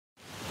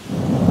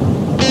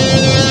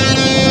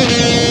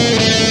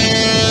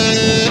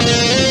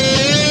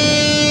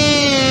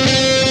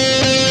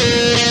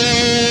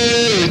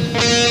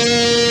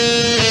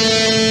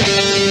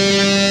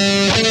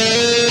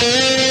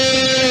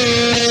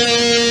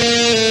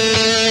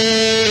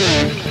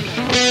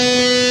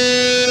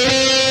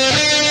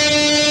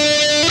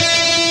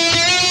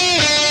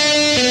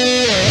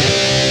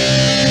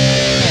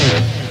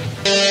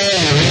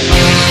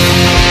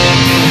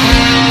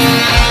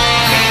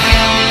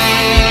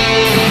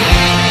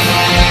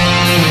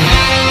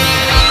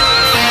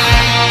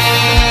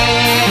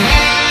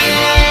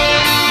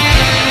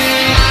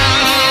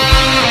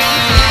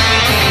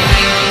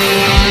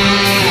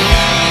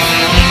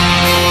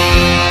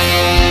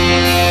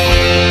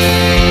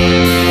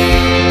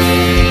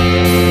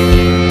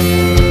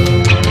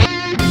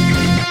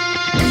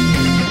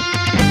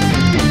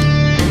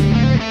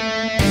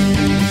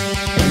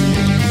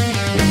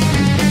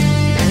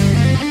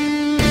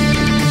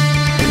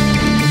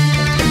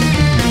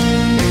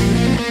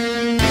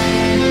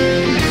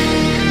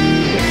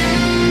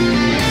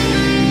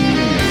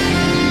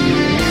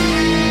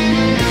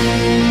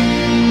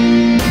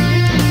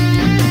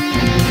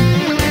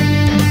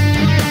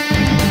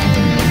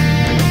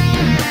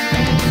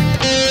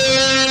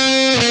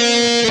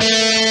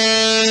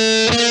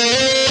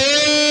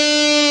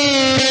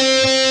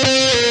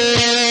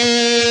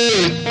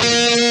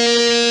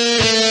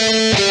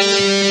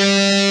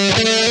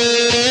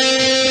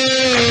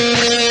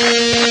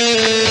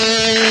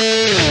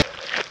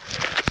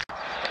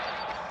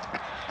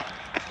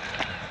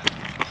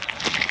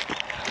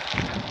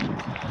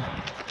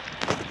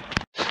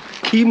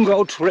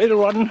Chiemgau Trail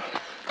Run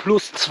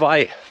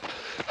 +2.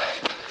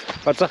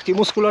 Was sagt die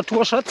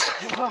Muskulatur, Schatz?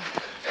 Ja,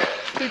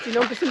 fühlt sich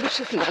noch ein bisschen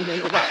beschissen an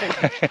den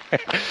Oberschenkeln. An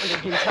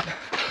den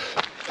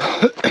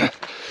Hintern.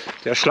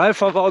 Der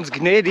Schleifer war uns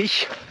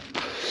gnädig.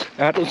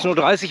 Er hat uns nur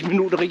 30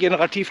 Minuten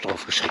regenerativ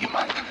drauf geschrieben.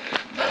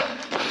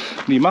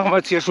 Die machen wir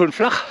jetzt hier schön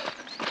flach.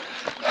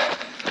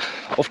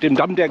 Auf dem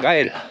Damm der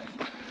Geil.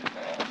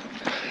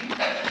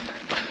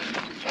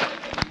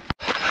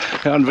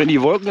 Ja, und wenn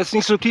die Wolken jetzt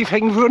nicht so tief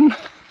hängen würden,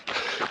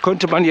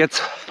 könnte man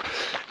jetzt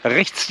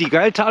rechts die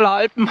Geiltaler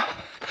Alpen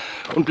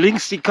und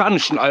links die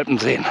Karnischen Alpen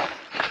sehen.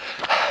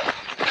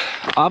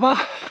 Aber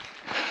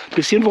ein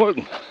bisschen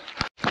Wolken.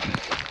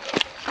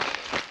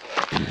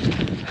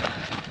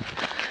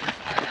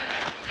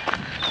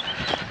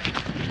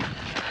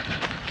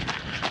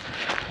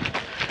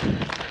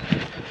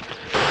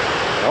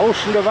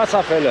 Rauschende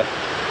Wasserfälle.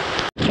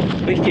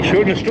 Richtig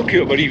schönes Stück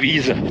hier über die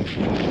Wiese.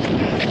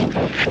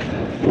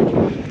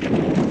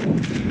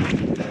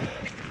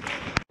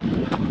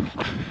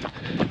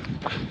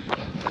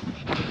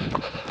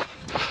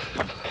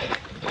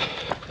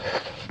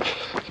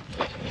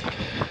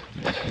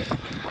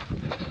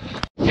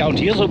 Ja, und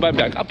hier so beim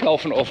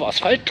Bergablaufen auf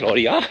Asphalt,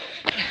 Claudia.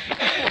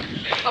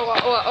 Aua,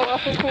 aua, aua,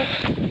 Popo.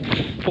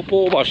 Popo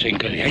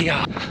Oberschenkel, ja,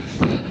 ja.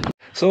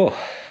 So,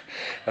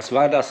 das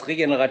war das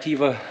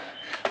regenerative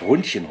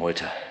Rundchen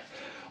heute.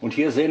 Und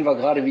hier sehen wir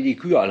gerade, wie die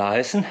Kühe alle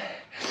heißen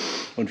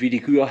und wie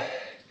die Kühe,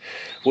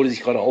 wo die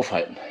sich gerade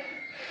aufhalten.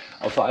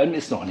 Aber vor allem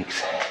ist noch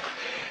nichts.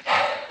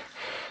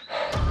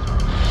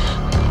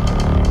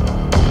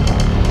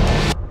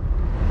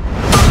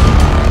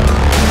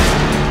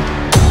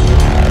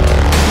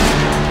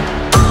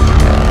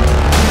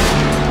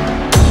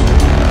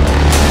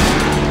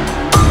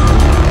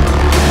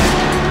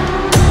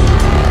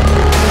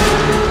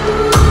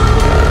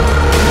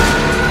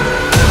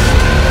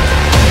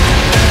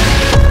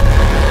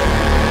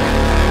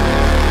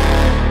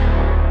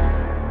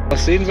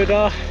 Was sehen wir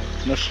da?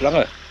 Eine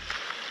Schlange.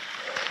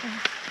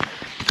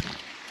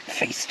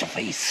 Face to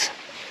face.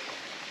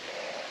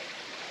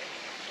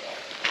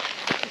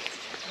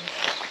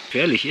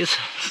 Gefährlich ist.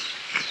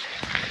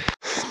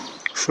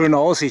 Schöne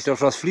Aussicht auf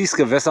das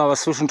Fließgewässer,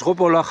 was zwischen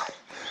Truppolach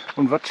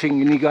und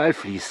Watschingen in die Geil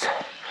fließt.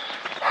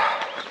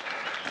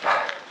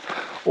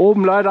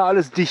 Oben leider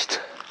alles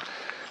dicht.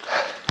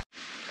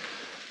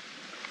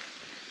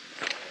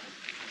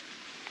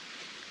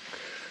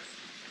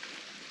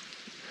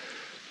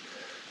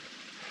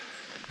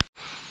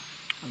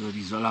 Also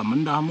die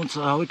Salamander haben uns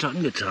da heute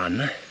angetan,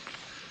 ne?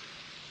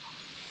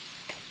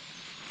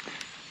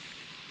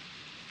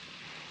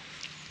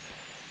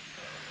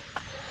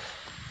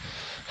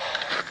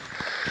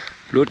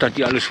 Blöd, dass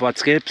die alle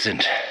schwarz-gelb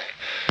sind.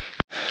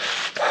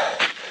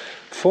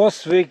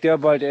 Forstweg, der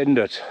bald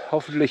endet.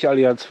 Hoffentlich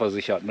Allianz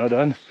versichert, na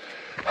dann.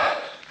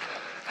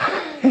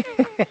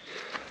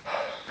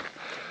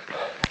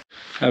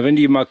 Ja, wenn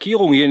die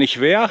Markierung hier nicht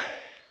wäre,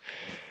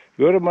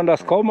 würde man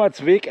das kaum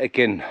als Weg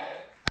erkennen.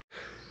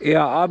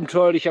 Eher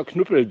abenteuerlicher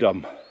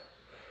Knüppeldamm.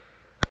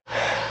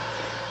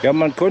 Ja,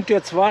 man könnte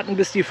jetzt warten,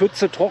 bis die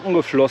Pfütze trocken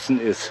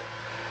geflossen ist.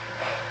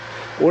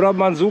 Oder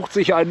man sucht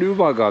sich einen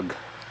Übergang.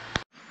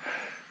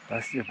 Ich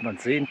weiß nicht, ob man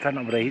es sehen kann,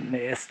 aber da hinten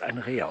ist ein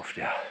Reh auf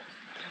dem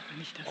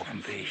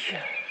Weg.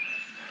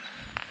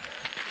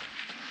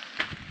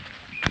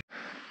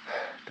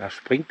 Da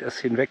springt es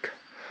hinweg.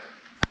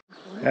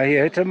 Ja,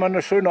 hier hätte man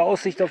eine schöne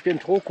Aussicht auf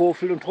den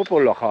Trockhofel und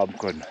Truppolach haben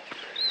können.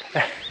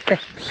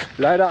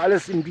 Leider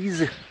alles in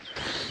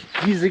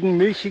diesigen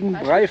milchigen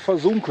Brei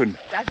versunken.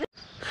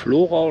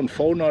 Flora und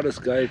Fauna des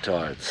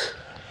Geiltals.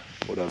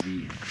 Oder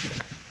wie?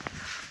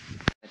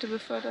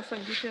 Bevor das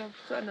dann geht ja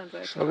zur anderen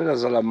Seite. Schon wieder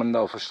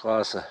Salamander auf der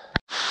Straße.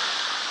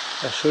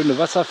 Ja, schöne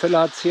Wasserfälle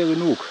hat es hier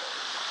genug.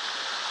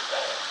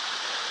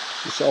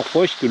 Ist auch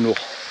feucht genug.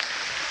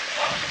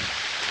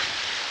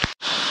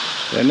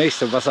 Der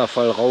nächste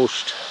Wasserfall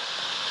rauscht.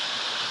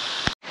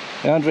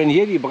 Ja, und wenn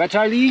hier die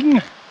Bretter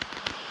liegen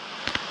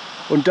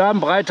und da ein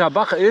breiter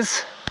Bach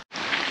ist,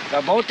 da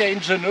baut der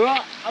Ingenieur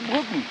am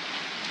Rücken.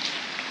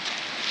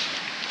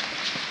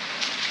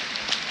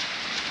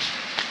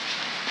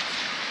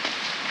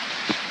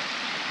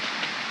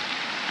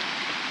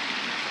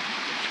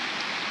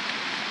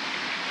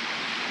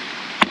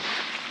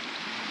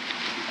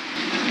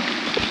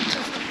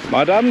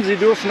 Madame, Sie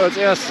dürfen als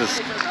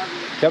erstes.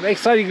 Ich habe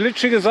extra die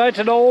glitschige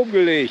Seite da oben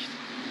gelegt.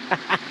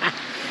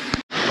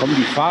 Kommen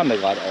die Fahne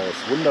gerade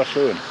aus.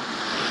 Wunderschön.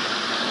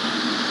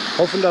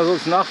 Hoffen, dass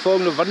uns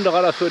nachfolgende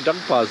Wanderer dafür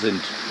dankbar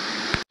sind.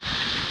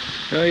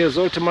 Ja, hier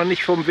sollte man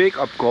nicht vom Weg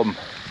abkommen.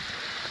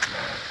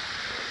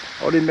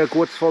 Auch nicht mehr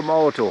kurz vorm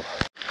Auto.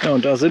 Ja,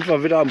 und da sind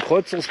wir wieder am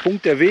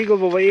Kreuzungspunkt der Wege,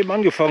 wo wir eben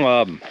angefangen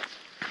haben.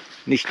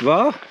 Nicht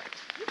wahr?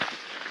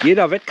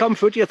 Jeder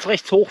Wettkampf wird jetzt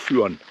rechts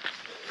hochführen.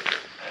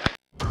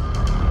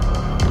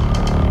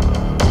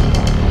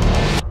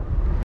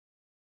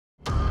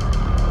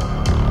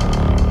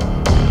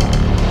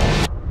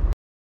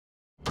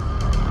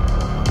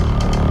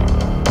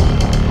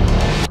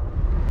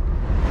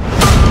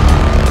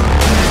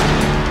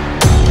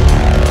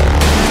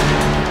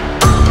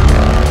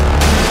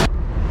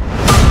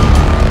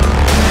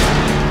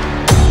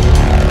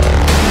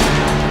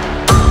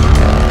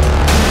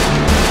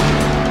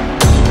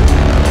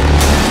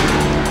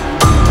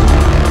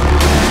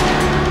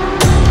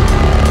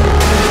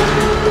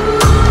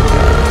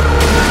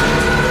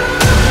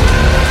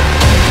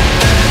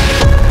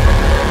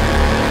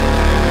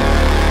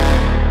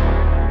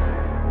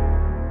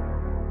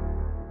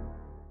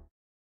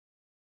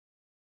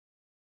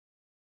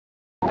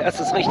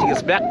 Erstes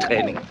richtiges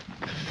Bergtraining.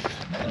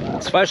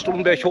 2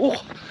 Stunden Berg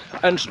hoch,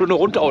 1 Stunde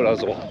runter oder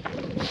so.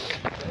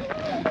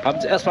 Haben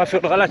uns erstmal für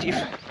einen relativ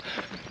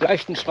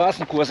leichten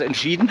Straßenkurs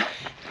entschieden.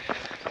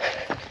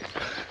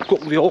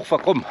 Gucken, wie hoch wir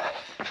kommen.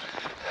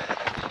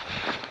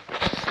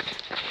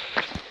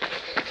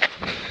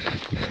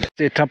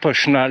 Die Etappe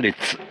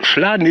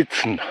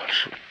Schlanitzen.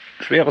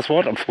 Schweres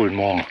Wort am frühen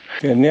Morgen.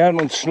 Wir nähern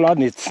uns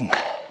Schlanitzen.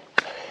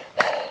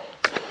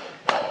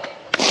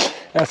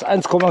 Erst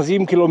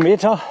 1,7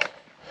 Kilometer,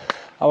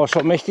 aber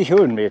schon mächtig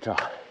Höhenmeter.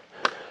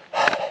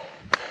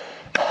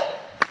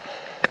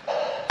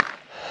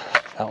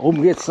 Da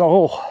oben geht es noch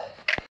hoch.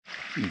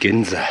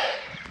 Gänse.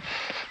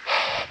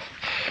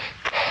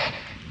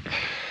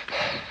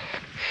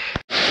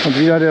 Und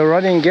wieder der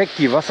Running Gag,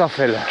 die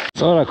Wasserfälle.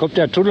 So, da kommt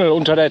der Tunnel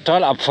unter der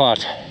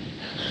Talabfahrt.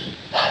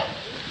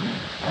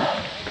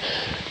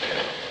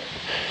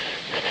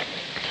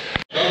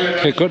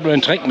 Hier könnten wir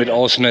den Dreck mit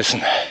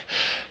ausmessen.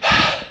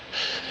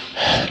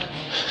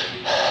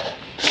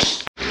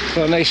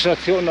 So, nächste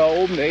Station da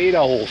oben, der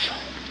i.d.R.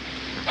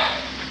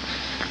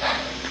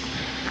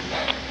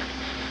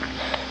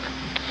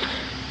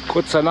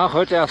 Kurz danach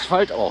hört der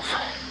Asphalt auf.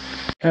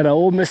 Ja, da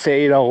oben ist der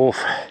i.d.R.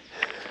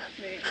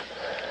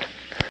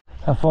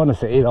 Da vorne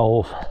ist der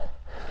i.d.R.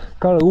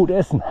 Kann man gut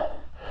essen.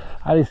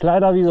 Alles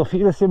leider wie so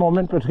vieles im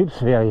Moment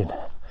Betriebsferien.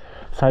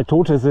 Ist halt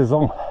tote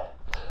Saison.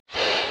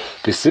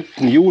 Bis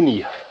 7.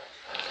 Juni.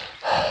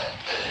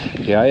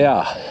 Ja,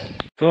 ja.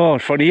 So,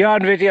 von hier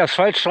an wird die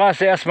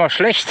Asphaltstraße erstmal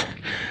schlecht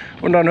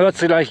und dann hört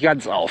sie gleich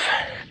ganz auf.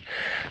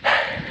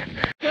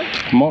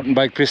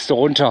 Mountainbike-Piste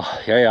runter.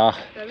 Ja, ja.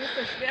 Da wirst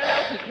du schwer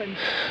laufen können.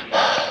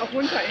 Auch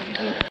runter in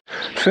diesen.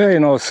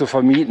 Ferienhaus zu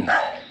vermieten.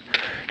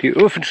 Die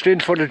Öfen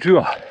stehen vor der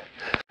Tür.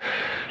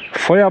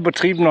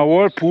 Feuerbetriebener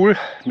Whirlpool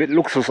mit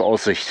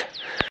Luxusaussicht.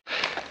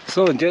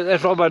 So, und jetzt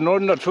etwa bei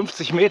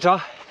 950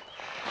 Meter.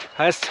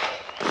 Heißt,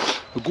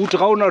 gut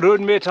 300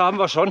 Höhenmeter haben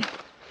wir schon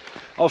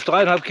auf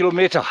 3,5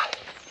 Kilometer.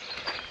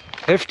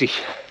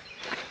 Heftig.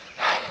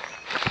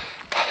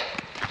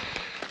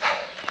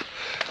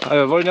 Aber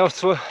wir wollen ja auf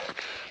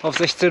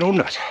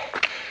 1600.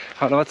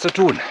 Hat noch was zu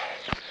tun.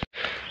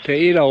 Der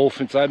i.d.R.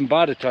 mit seinem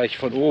Badeteich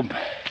von oben.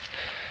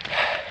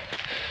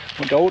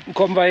 Und da unten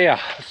kommen wir her,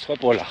 das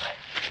Tröpolach.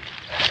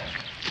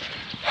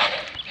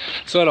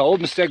 So, da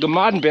oben ist der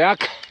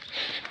Gemadenberg.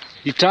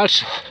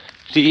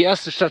 Die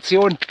erste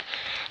Station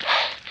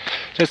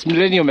des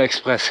Millennium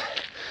Express.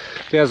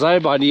 Der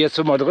Seilbahn, die jetzt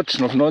in Madrid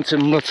auf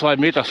 1902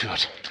 Meter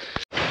führt.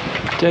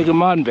 Der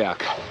Gemadenberg.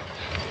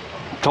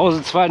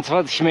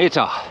 1022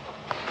 Meter.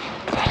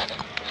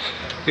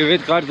 Hier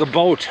wird gerade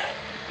gebaut.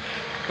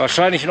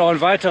 Wahrscheinlich noch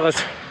ein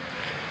weiteres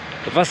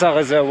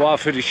Wasserreservoir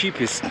für die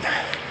Skipisten.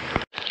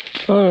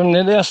 Wir haben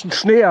den ersten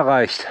Schnee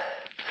erreicht.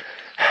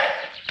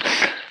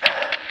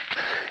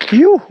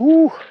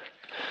 Juhu!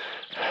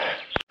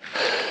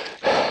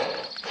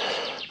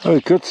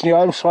 Wir kürzen die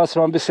Almstraße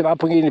mal ein bisschen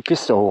ab und gehen die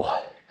Piste hoch.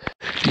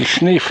 Die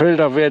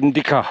Schneefelder werden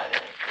dicker.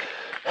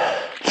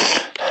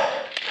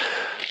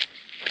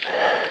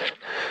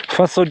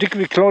 Fast so dick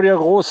wie Claudia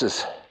Groß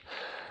ist.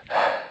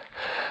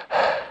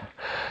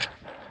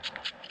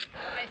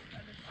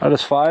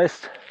 Alles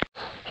vereist.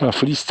 Da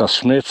fließt das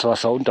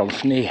Schmelzwasser unterm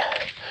Schnee.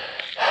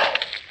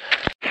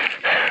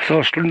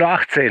 So, Stunde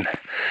 18.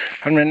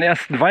 Haben wir den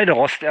ersten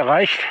Weiderost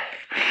erreicht.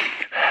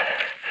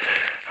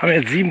 Haben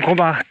jetzt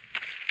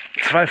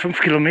 7,25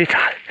 Kilometer.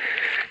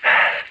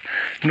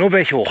 Nur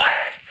Berg hoch.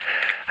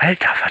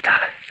 Alter Vater.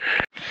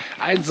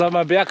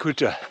 Einsamer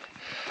Berghütte.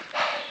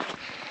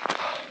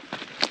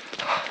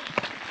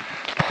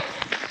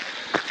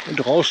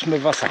 Und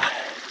rauschende Wasser.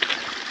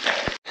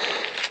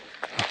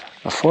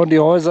 Da vorne die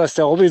Häuser ist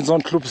der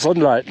Robinson Club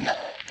Sonnleiten.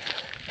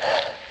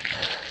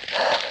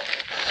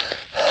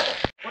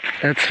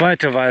 Der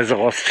zweite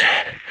Weiderost.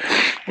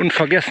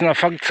 Unvergessener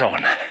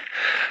Fangzaun.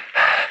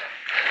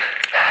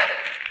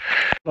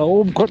 Da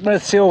oben konnte man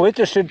jetzt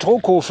theoretisch den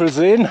Trogkofel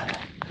sehen,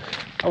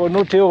 aber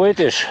nur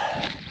theoretisch.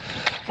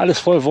 Alles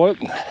voll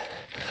Wolken.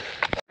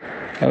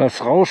 Ja,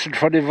 das Rauschen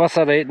von dem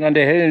Wasser da hinten an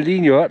der hellen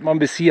Linie hört man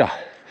bis hier.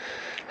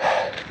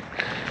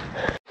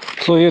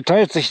 So, hier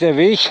teilt sich der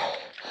Weg.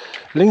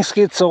 Links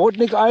geht es zur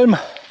Rudnikalm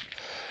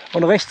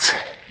und rechts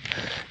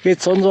geht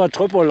es zu unserer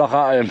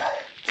Tröpolacher Alm,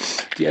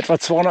 die etwa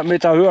 200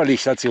 Meter höher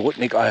liegt als die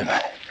Rudnikalm.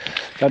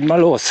 Dann mal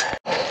los.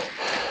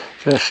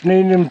 Der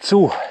Schnee nimmt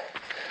zu.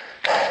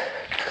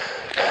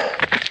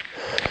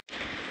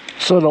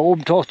 So, da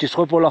oben taucht die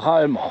Tröpolacher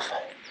Alm auf.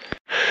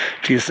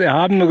 Dieses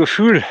erhabene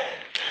Gefühl,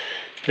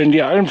 wenn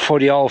die Alm vor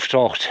dir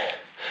auftaucht.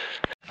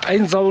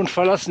 Einsam und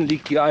verlassen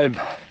liegt die Alm.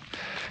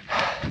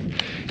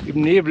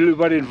 Im Nebel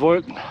über den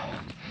Wolken.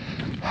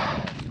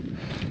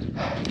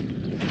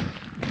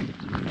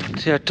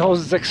 Tja,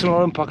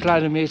 1600 ein paar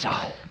kleine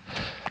Meter.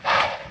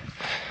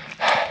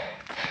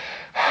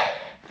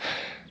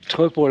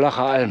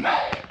 Tröpolacher Alm.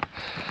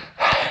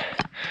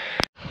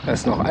 Da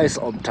ist noch Eis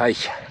auf dem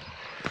Teich.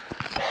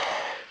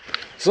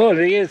 So,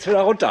 wir gehen jetzt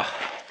wieder runter.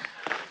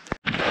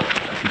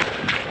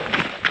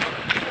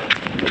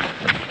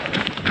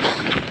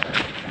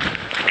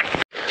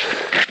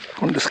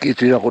 Und es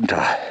geht wieder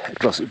runter.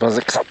 Etwas über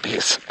 6er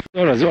PS.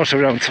 So, da sind wir schon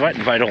wieder am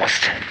zweiten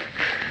Weiderost.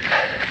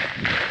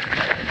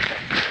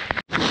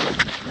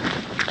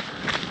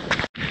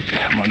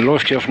 Man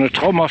läuft hier auf eine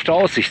traumhafte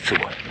Aussicht zu.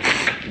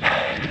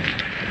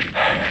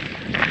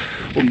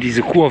 Um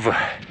diese Kurve.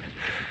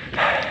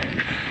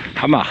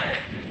 Hammer.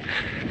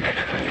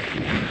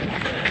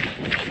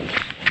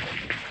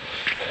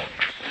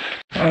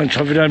 Und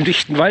schon wieder im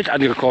dichten Wald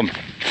angekommen.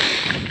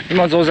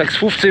 Immer so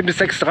 6,15 bis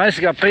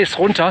 6,30er Pace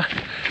runter.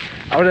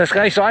 Aber das ist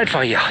gar nicht so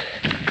einfach hier.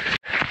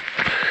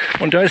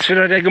 Und da ist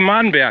wieder der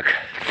Gemahnberg.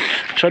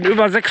 Schon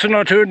über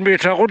 600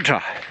 Höhenmeter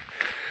runter.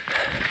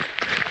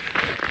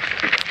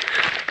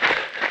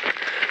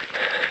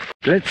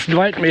 Letzten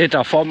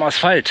Waldmeter vorm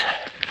Asphalt.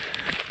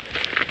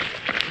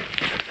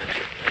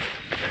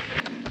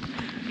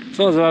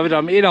 So, sind wir wieder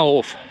am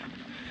Ederhof.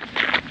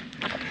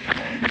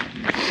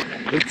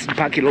 Jetzt ein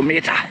paar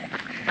Kilometer.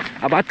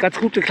 Aber hat ganz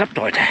gut geklappt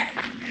heute.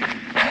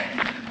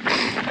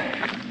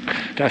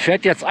 Da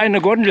fährt jetzt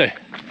eine Gondel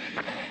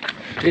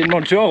den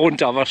Monteur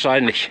runter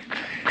wahrscheinlich.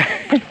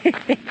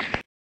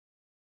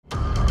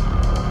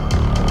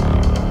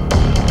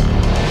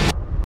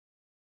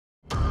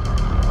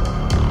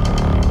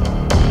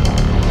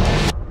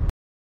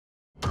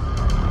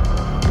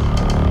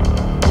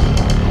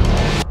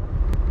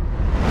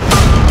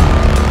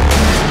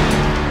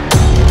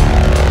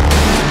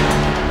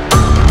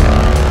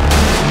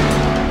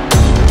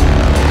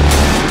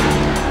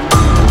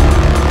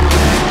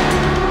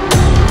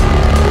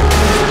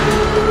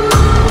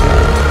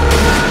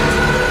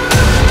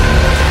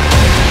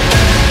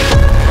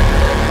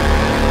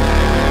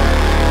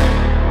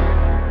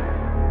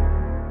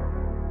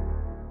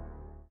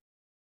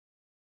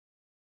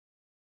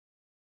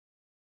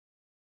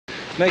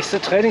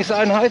 Nächste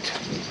Trainingseinheit,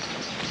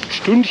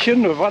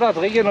 Stündchen, war das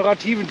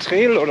regenerativen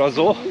Trail oder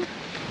so?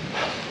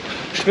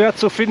 Schwer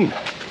zu finden.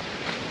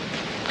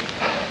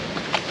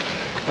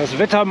 Das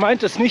Wetter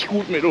meint es nicht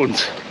gut mit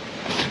uns.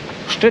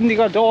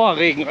 Ständiger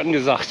Dauerregen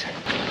angesagt.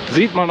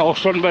 Sieht man auch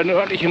schon bei den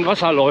örtlichen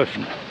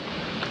Wasserläufen.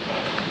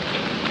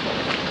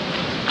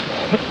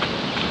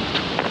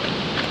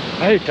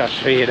 Alter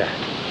Schwede.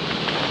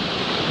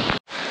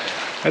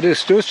 Ja,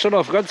 das stößt schon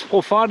auf ganz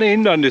profane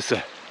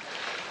Hindernisse.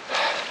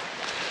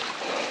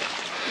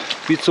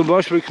 Wie zum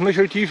Beispiel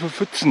knöcheltiefe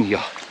Pfützen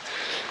hier.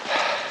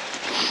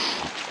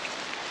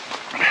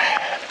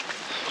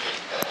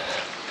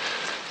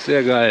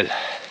 Sehr geil.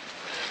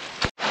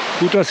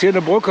 Gut, dass hier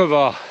eine Brücke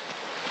war.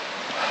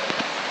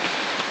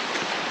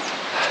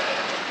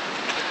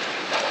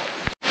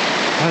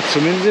 Ja,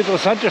 zumindest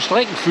interessante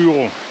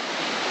Streckenführung.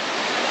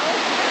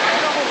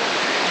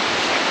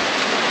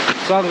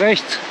 Sagen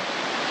rechts.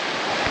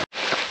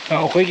 Ja,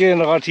 auch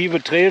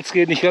regenerative Trails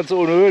gehen nicht ganz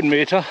ohne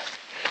Höhenmeter.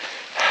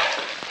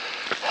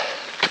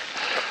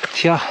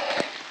 Tja,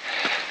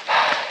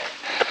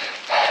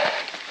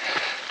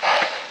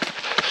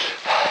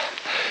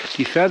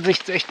 die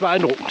Fernsicht ist echt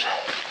beeindruckend.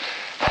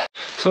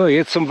 So,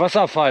 jetzt zum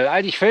Wasserfall.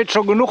 Eigentlich fällt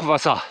schon genug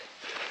Wasser.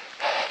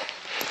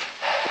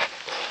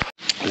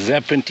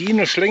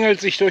 Serpentine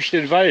schlängelt sich durch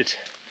den Wald.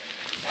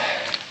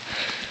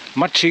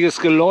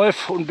 Matschiges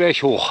Geläuf und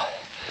berghoch.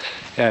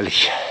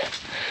 Herrlich.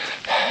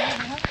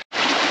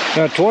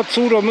 Ja, Tor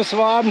zu, da müssen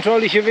wir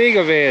abenteuerliche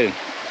Wege wählen.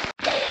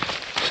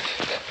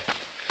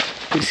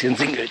 Bisschen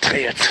Single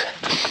Trails.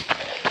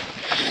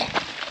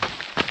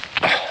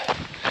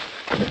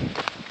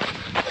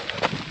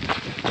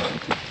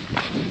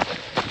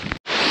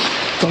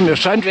 So, mir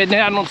scheint, wir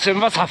nähern uns dem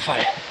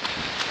Wasserfall.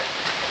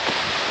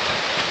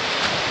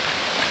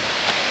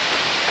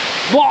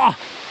 Boah!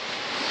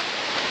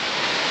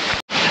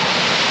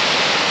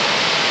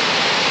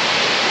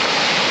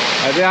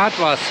 Ja, der hat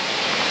was.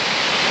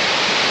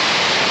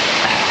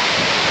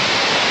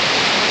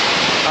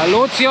 Da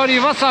lohnt sich auch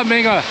die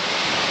Wassermenge.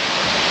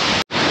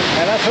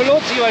 Ja, dafür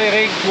lohnt sich über die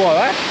Regentour,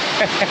 ne?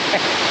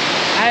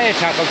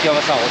 Alter, kommt hier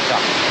Wasser runter.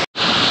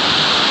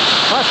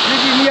 Fast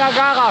wie die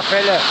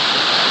Niagara-Fälle.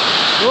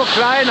 Nur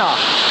kleiner.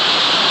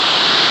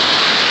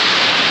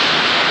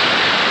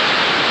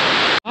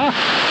 Ah,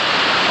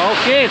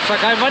 okay, ist da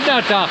kein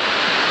Wandertag.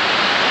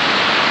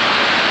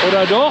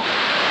 Oder doch?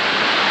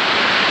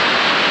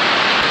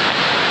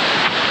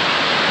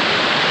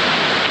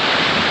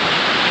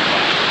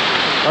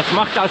 Was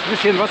macht das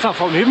bisschen Wasser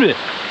vom Himmel?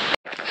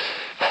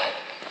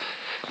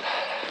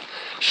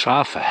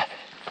 Schafe.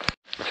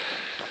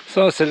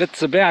 So, ist der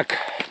letzte Berg,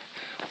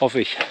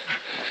 hoffe ich,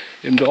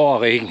 im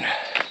Dauerregen.